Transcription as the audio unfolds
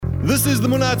This is the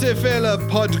Monate Fela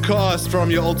podcast from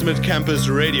your ultimate campus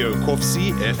radio,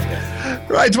 Kovsie FM.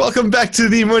 Right, welcome back to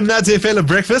the Monate Fela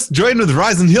breakfast. Joined with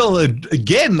Ryzen Hill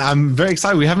again. I'm very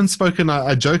excited. We haven't spoken.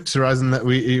 I joked to Ryzen that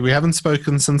we haven't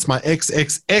spoken since my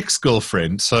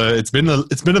ex-girlfriend. So it's been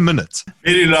a minute.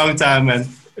 Very long time, man.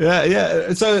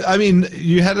 Yeah. So, I mean,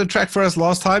 you had a track for us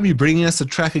last time. You're bringing us a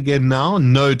track again now,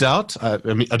 no doubt. I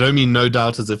don't mean no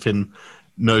doubt as if in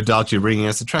no doubt you're bringing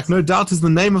us a track. No doubt is the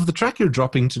name of the track you're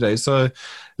dropping today. So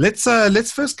let's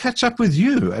first catch up with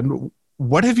you. And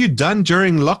what have you done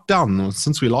during lockdown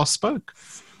since we last spoke?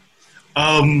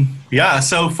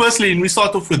 So firstly, let me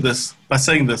start off with this by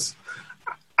saying this.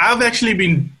 I've actually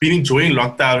been enjoying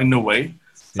lockdown in a way.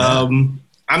 Yeah. I'm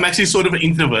actually sort of an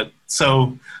introvert.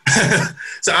 So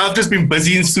I've just been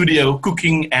busy in studio,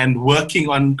 cooking and working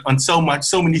on so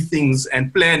many things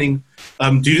and planning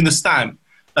during this time.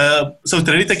 So it's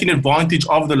really taking advantage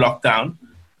of the lockdown,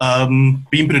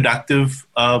 being productive.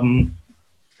 I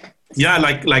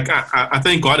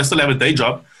thank God I still have a day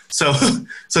job. So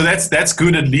that's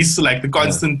good, at least, like the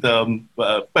constant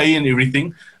pay and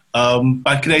everything.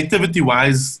 But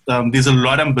creativity-wise, there's a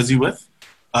lot I'm busy with.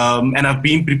 And I've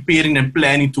been preparing and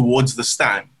planning towards this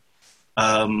time. So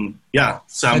I'm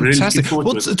Fantastic. Really looking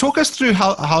forward to it. Talk us through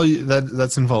how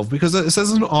that's involved, because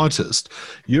as an artist,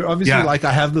 you're obviously like,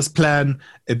 I have this plan,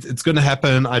 it's going to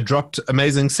happen. I dropped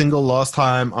amazing single last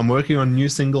time. I'm working on a new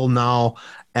single now,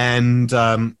 and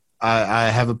I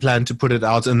have a plan to put it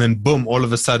out, and then boom, all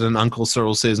of a sudden Uncle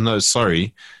Cyril says, no,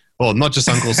 sorry. Well, not just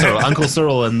Uncle Cyril, Uncle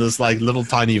Cyril and this like little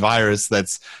tiny virus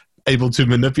that's able to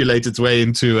manipulate its way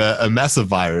into a massive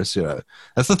virus. You know,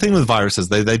 that's the thing with viruses;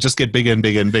 they just get bigger and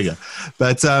bigger and bigger.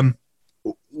 But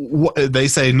they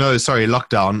say no, sorry,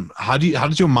 lockdown. How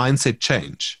did your mindset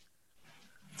change?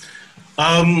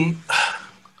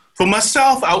 For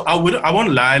myself, I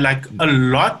won't lie. Like a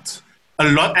lot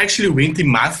actually went in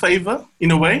my favor in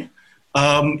a way,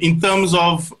 in terms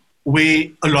of where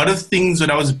a lot of things that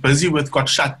I was busy with got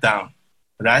shut down.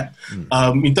 Right?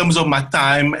 In terms of my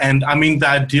time, and I mean the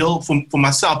ideal for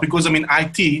myself, because I'm in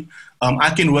IT,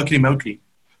 I can work remotely.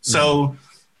 So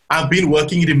I've been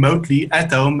working remotely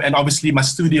at home, and obviously my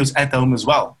studio's at home as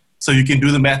well. So you can do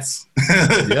the maths.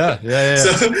 Yeah.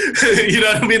 So, you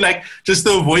know what I mean? Like, just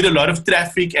to avoid a lot of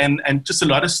traffic and just a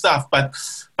lot of stuff. But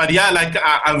yeah, like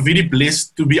I'm very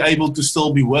blessed to be able to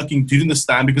still be working during this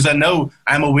time, because I know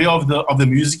I'm aware of the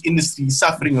music industry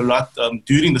suffering a lot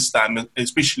during this time,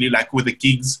 especially like with the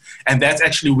gigs. And that's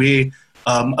actually where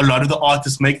a lot of the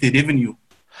artists make their revenue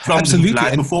from the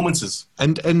live performances.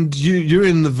 And you're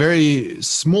in the very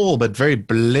small but very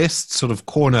blessed sort of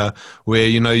corner where,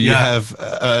 you know, you have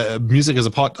music as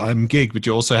a part-time gig, but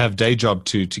you also have day job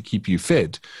to keep you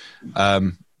fed.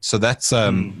 So that's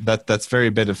that's very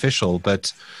beneficial.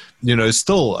 But, you know,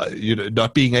 still, you know,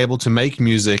 not being able to make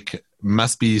music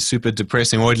must be super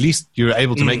depressing, or at least you're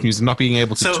able to make music, not being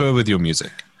able to tour with your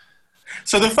music.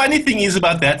 So the funny thing is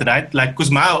about that, right? Like, because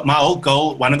my old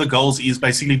goal, one of the goals is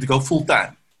basically to go full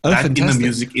time. Right? In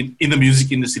the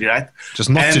music industry, right? Just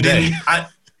not today.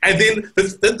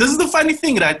 This is the funny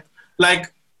thing, right?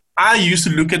 Like, I used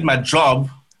to look at my job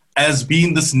as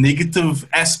being this negative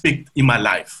aspect in my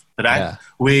life, right? Yeah.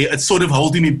 Where it's sort of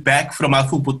holding me back from my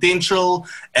full potential,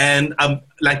 and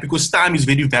because time is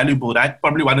very valuable, right?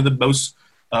 Probably one of the most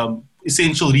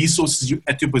essential resources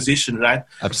at your possession, right?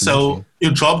 Absolutely. So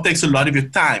your job takes a lot of your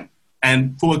time,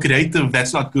 and for a creative,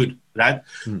 that's not good. Right.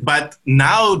 But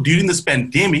now during this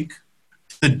pandemic,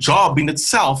 the job in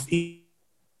itself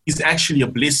is actually a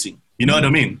blessing. You know what I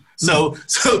mean? So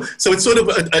it's sort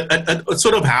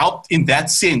of helped in that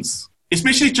sense,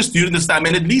 especially just during this time.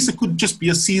 And at least it could just be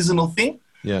a seasonal thing.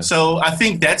 Yeah. So I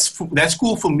think that's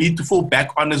cool for me to fall back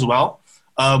on as well.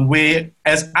 Where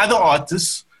as other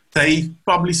artists, they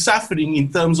probably suffering in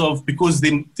terms of, because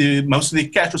most of their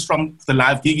cash was from the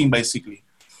live gigging basically.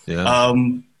 Yeah.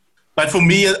 But for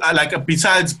me,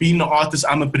 besides being an artist,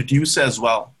 I'm a producer as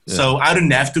well. Yeah. So I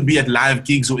don't have to be at live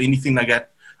gigs or anything like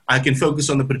that. I can focus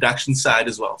on the production side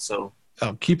as well. So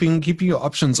keeping your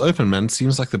options open, man,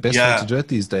 seems like the best way to do it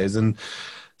these days. And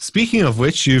speaking of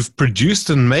which, you've produced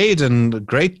and made a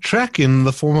great track in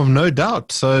the form of No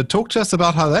Doubt. So talk to us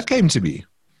about how that came to be.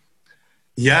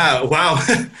 Yeah, wow.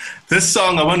 This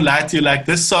song, I won't lie to you, like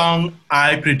this song,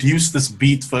 I produced this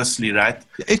beat firstly, right?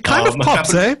 It kind of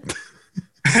pops, eh?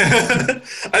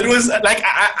 It was like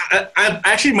I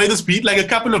actually made this beat like a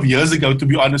couple of years ago, to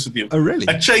be honest with you. Oh, really?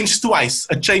 It changed twice.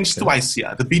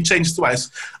 Yeah, the beat changed twice.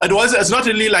 It's not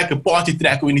really like a party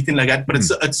track or anything like that, but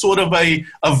it's sort of a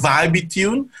vibey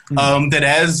tune that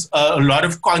has a lot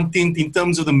of content in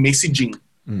terms of the messaging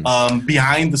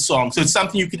behind the song. So it's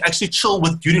something you can actually chill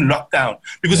with during lockdown.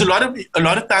 Because a lot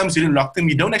of times during lockdown,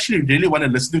 you don't actually really want to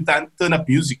listen to turn up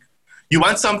music. You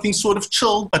want something sort of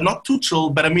chill, but not too chill.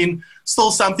 But I mean,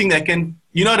 still something that can,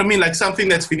 you know what I mean? Like something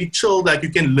that's really chill that you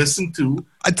can listen to.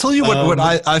 I tell you what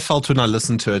I felt when I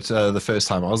listened to it the first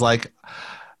time. I was like,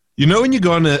 you know, when you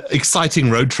go on an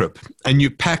exciting road trip and you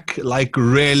pack like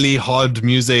really hard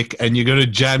music and you're going to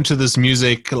jam to this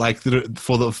music like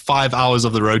for the 5 hours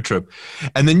of the road trip,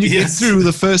 and then you get through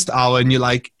the first hour and you're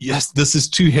like, yes, this is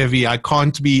too heavy. I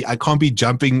can't be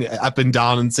jumping up and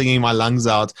down and singing my lungs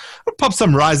out. I'll pop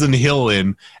some Rise and Hill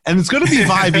in, and it's going to be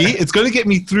vibey. It's going to get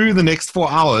me through the next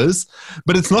 4 hours,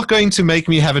 but it's not going to make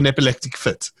me have an epileptic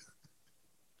fit.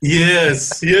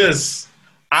 Yes.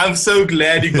 I'm so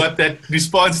glad you got that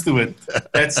response to it.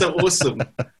 That's so awesome.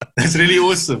 That's really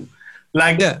awesome.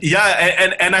 Like,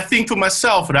 and I think for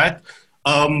myself, right,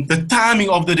 the timing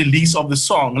of the release of the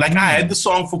song, like I had the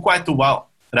song for quite a while,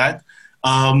 right?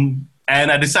 And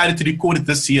I decided to record it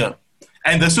this year.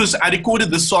 And I recorded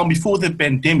the song before the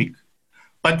pandemic.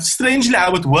 But strangely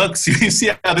how it works, you see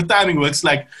how the timing works.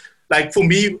 Like for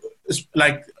me,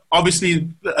 like, obviously,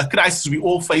 a crisis we're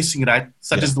all facing, right?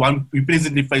 Such as the one we're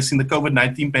presently facing, the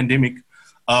COVID-19 pandemic.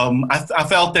 I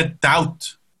felt that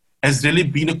doubt has really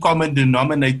been a common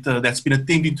denominator that's been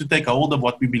attempting to take hold of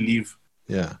what we believe.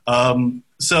 Yeah.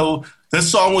 So this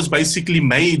song was basically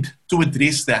made to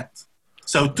address that.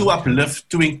 So to uplift,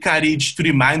 to encourage, to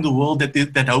remind the world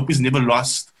that hope is never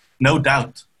lost. No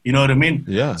doubt. You know what I mean?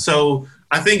 Yeah. So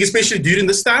I think especially during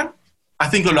this time, I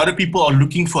think a lot of people are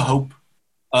looking for hope.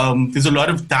 There's a lot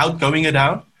of doubt going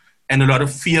around and a lot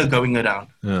of fear going around.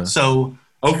 Yeah. So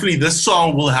hopefully this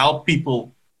song will help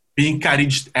people be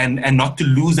encouraged and not to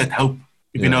lose that hope,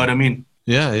 if you know what I mean.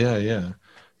 Yeah.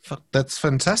 Fuck, that's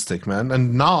fantastic, man.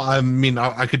 And now, I mean,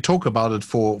 I could talk about it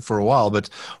for a while, but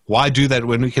why do that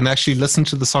when we can actually listen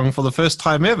to the song for the first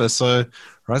time ever? So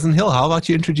Rise and Hill, how about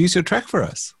you introduce your track for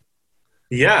us?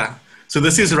 Yeah. So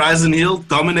this is Rise and Hill,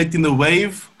 Dominating the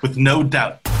Wave with No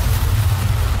Doubt.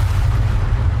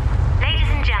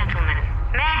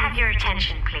 Your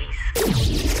attention, please.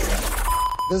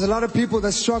 There's a lot of people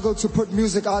that struggle to put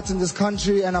music out in this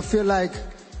country, and I feel like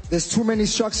there's too many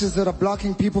structures that are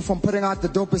blocking people from putting out the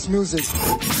dopest music.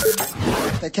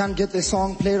 They can't get their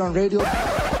song played on radio.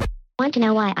 Want to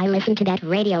know why I listen to that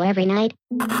radio every night?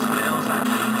 I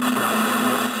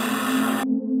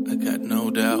got no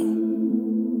doubt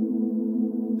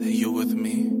that you're with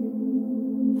me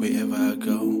wherever I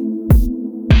go.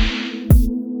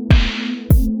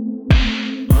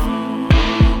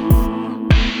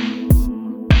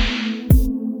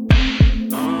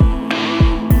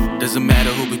 Doesn't matter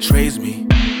who betrays me,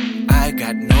 I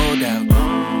got no doubt.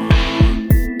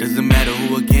 Doesn't matter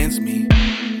who against me,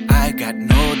 I got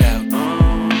no doubt.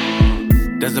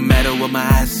 Doesn't matter what my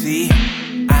eyes see,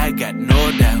 I got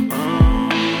no doubt.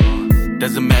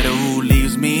 Doesn't matter who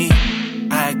leaves me,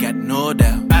 I got no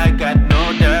doubt. I got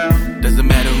no doubt. Doesn't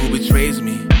matter who betrays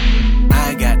me,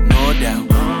 I got no doubt.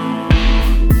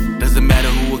 Doesn't matter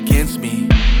who against me,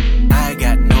 I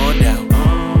got no doubt.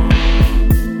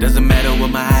 Doesn't matter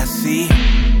what my eyes see,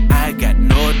 I got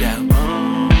no doubt.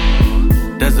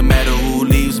 Doesn't matter who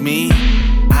leaves me,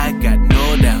 I got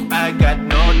no doubt. I got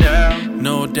no doubt.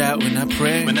 No doubt when I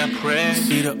pray.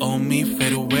 See the old me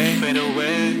fade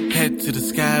away. Head to the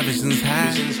sky, visions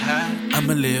high.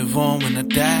 I'ma live on when I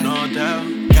die. No doubt.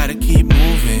 Gotta keep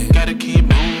moving.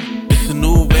 It's a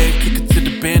new wave, kick it to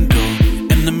the bando.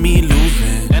 Enemy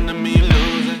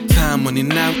losing. Time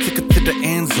running out, kick it to the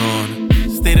end zone.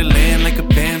 Stay the land like a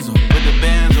banzo.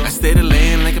 I stay the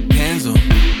land like a panzo.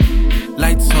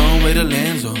 Lights on where the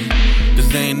land's on. Cause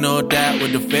there ain't no doubt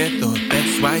with the fair thought.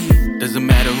 That's why doesn't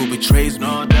matter who betrays me.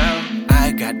 No doubt.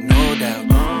 I got no doubt.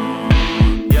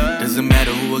 Doesn't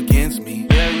matter who against me.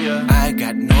 I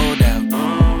got no doubt.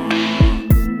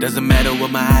 Doesn't matter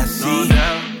what my eyes see.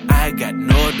 I got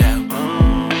no doubt.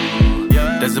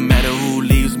 Doesn't matter who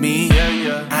leaves me.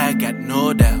 I got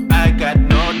no doubt. I got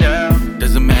no doubt.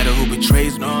 Doesn't matter who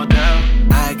betrays me. No doubt.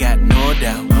 I got no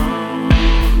doubt.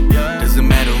 Doesn't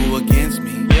matter who against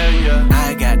me.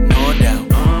 I got no doubt.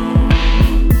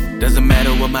 Doesn't matter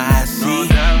what my eyes see.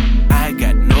 I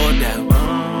got no doubt.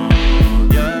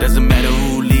 Doesn't matter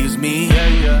who leaves me.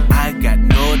 I got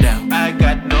no doubt. I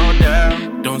got no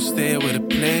doubt. Don't stay with a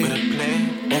play.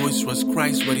 Always trust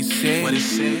Christ, what he said.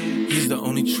 He's the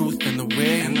only truth and the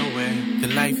way. The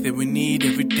life that we need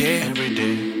every day.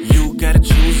 You gotta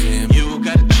choose him.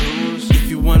 If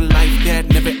you want life that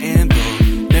never ends,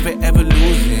 never ever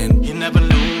losing. You never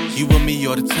lose. You with me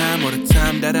all the time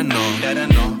that I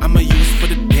know. I'ma use for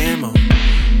the demo.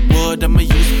 Word I'ma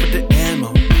use for the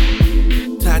ammo.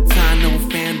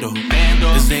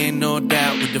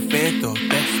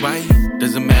 why.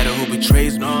 Doesn't matter who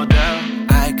betrays me. No doubt.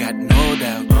 I got no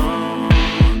doubt.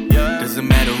 Doesn't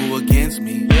matter who against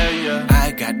me.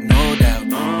 I got no doubt.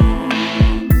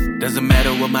 Doesn't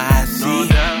matter what my eyes see.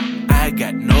 I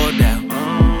got no doubt.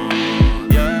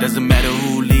 Doesn't matter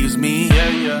who leaves me.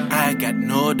 I got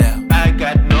no doubt. I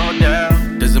got no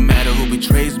doubt. Doesn't matter who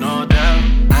betrays me. No doubt.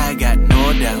 I got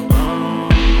no doubt.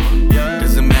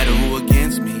 Doesn't matter who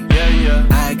against me.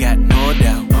 I got no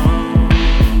doubt.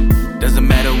 Doesn't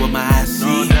matter what my eyes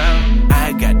see.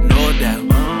 I got no doubt.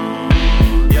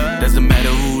 Doesn't matter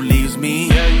who leaves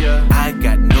me. I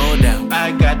got no doubt.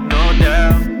 I got no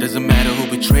doubt. Doesn't matter who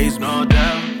betrays me. No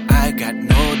doubt. I got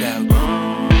no doubt.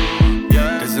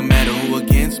 Doesn't matter who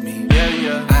against me.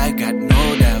 I got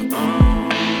no doubt.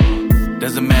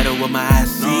 Doesn't matter what my eyes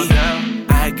see.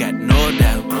 I got no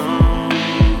doubt.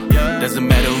 Doesn't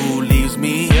matter who leaves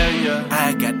me.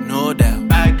 I got no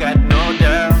doubt. I got no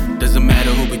doubt. Doesn't matter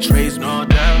who betrays me. No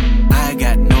doubt. I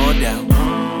got no doubt.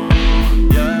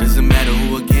 Doesn't matter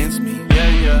who against me.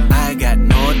 I got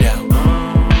no doubt.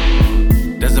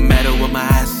 Doesn't matter what my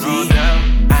eyes see.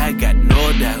 I got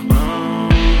no doubt.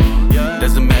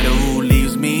 Doesn't matter who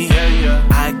leaves me.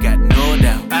 I got no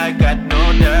doubt. I got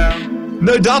no doubt.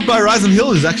 No Doubt by Rise and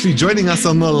Hill is actually joining us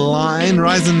on the line.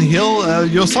 Rise and Hill,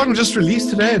 your song just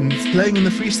released today and it's playing in the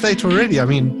Free State already. I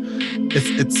mean,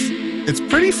 it's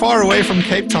pretty far away from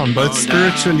Cape Town, both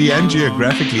spiritually and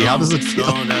geographically. How does it feel?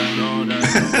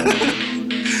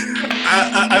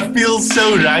 I feel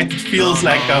so right. It feels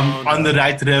like I'm on the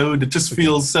right road. It just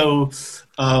feels so.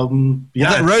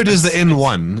 That road is the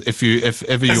N1. If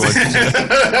ever you want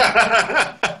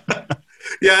to.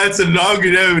 Yeah, it's a long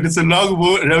road. It's a long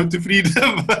road to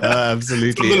freedom.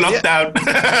 Absolutely. From the lockdown.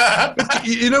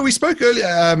 Yeah. We spoke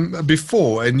earlier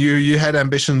before, and you had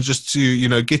ambitions just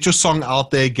to get your song out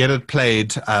there, get it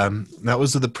played. That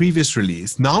was the previous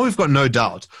release. Now we've got No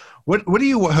Doubt. What are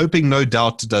you hoping No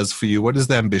Doubt does for you? What is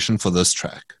the ambition for this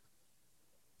track?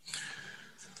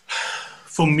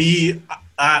 For me,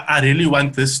 I really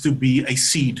want this to be a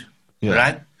seed,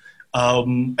 right?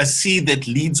 A seed that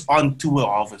leads on to a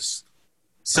harvest.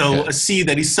 So a seed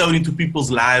that is sown into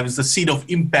people's lives, a seed of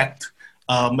impact,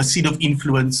 a seed of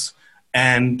influence,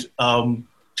 and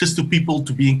just to people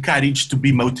to be encouraged, to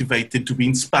be motivated, to be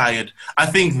inspired. I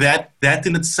think that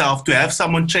in itself, to have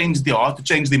someone change their heart, to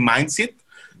change their mindset,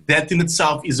 that in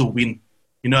itself is a win.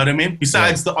 You know what I mean?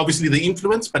 Besides obviously the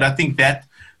influence, but I think that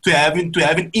to have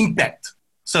an impact.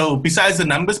 So besides the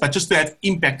numbers, but just to have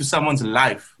impact to someone's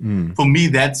life, for me,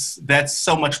 there's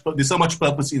so much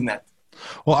purpose in that.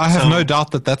 Well, I have no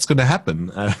doubt that that's going to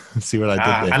happen. See what I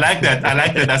did there? I like that.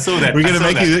 I saw that. We're going to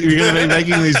be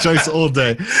making these jokes all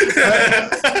day.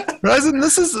 Ryzen,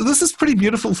 this is pretty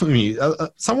beautiful for me.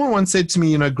 Someone once said to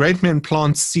me, great men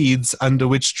plant seeds under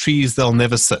which trees they'll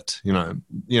never sit.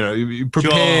 You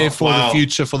prepare for the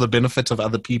future for the benefit of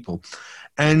other people.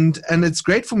 And it's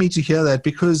great for me to hear that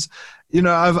because,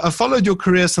 I've followed your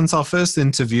career since our first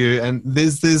interview, and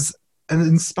there's an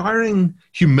inspiring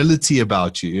humility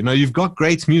about you. You've got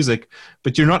great music,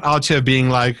 but you're not out here being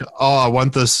like, oh, I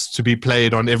want this to be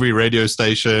played on every radio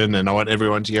station and I want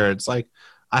everyone to hear it. It's like,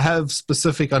 I have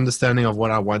specific understanding of what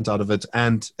I want out of it,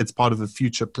 and it's part of a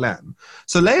future plan.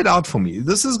 So lay it out for me.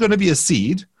 This is going to be a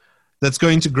seed that's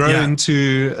going to grow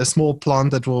into a small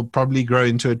plant that will probably grow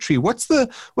into a tree. What's the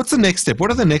next step?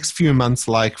 What are the next few months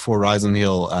like for Rise and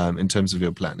Hill in terms of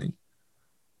your planning?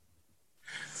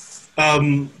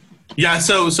 So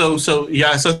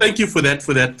thank you for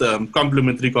that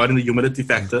compliment regarding the humility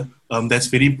factor. That's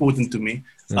very important to me.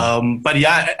 But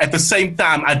at the same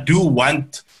time, I do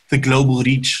want the global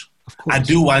reach. I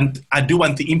do want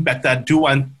the impact. I do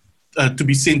want to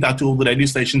be sent out to all the radio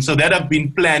stations. So that I've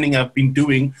been planning. I've been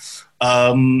doing.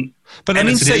 But I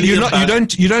mean, say you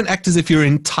don't act as if you're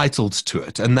entitled to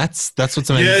it, and that's what's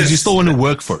amazing because you still want to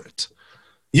work for it.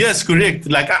 Yes, correct.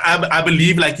 Like I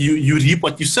believe, like you reap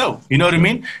what you sow. You know what I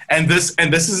mean? And this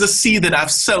is a seed that I've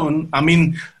sown. I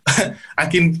mean, I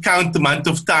can count the amount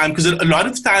of time because a lot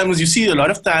of times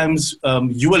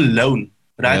you alone,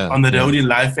 right, on the road in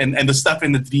life, and the stuff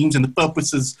and the dreams and the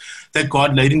purposes that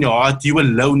God laid in your heart. You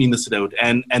alone in this road,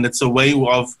 and it's a way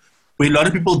of where a lot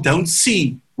of people don't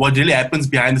see what really happens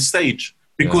behind the stage.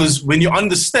 Because when you're on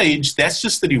the stage, that's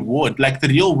just the reward. Like the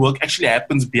real work actually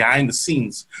happens behind the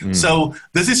scenes. So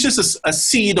this is just a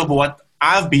seed of what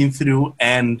I've been through,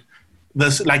 and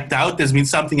this doubt has been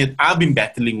something that I've been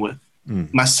battling with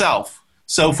myself.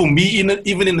 So for me,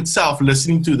 even in itself,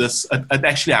 listening to this, it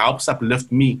actually helps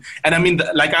uplift me. And I mean,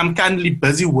 I'm currently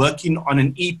busy working on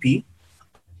an EP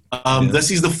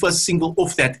This is the first single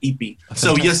off that EP.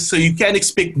 So yes, so you can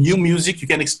expect new music. You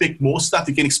can expect more stuff.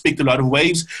 You can expect a lot of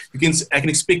waves. I can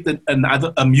expect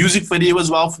a music video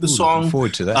as well for the song. Looking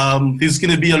forward to that. There's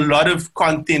going to be a lot of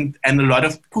content and a lot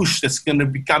of push that's going to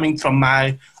be coming from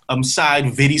my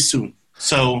side very soon.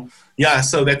 So yeah,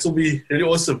 so that will be really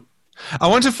awesome. I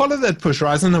want to follow that push,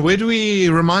 Ryzen. Where do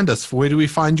we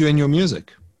find you and your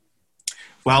music?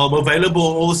 Well, I'm available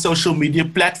on all social media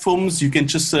platforms. You can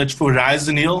just search for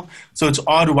Ryzen Hill. So it's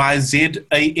RYZANHILL.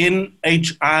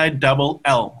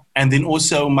 And then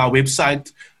also my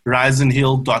website,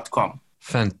 ryzenhill.com.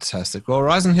 Fantastic. Well,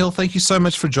 Ryzen Hill, thank you so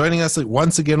much for joining us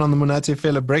once again on the Monate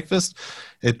Fela Breakfast.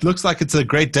 It looks like it's a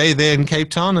great day there in Cape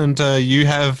Town, and you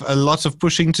have a lot of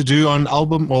pushing to do on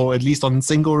album, or at least on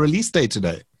single release day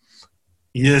today.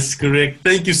 Yes, correct.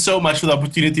 Thank you so much for the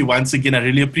opportunity once again. I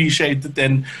really appreciate it.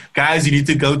 And guys, you need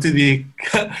to go to the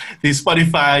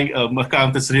Spotify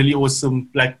account. It's really awesome.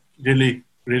 Like really,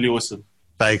 really awesome.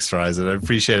 Thanks, Ryzen. I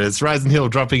appreciate it. It's Ryzen Hill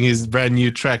dropping his brand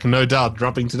new track, No Doubt,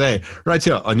 dropping today, right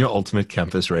here on your Ultimate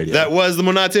Campus Radio. That was the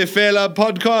Monate Fela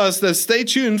podcast. Stay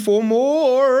tuned for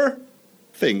more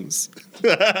things.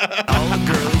 All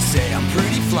the girls say I'm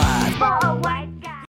pretty fly.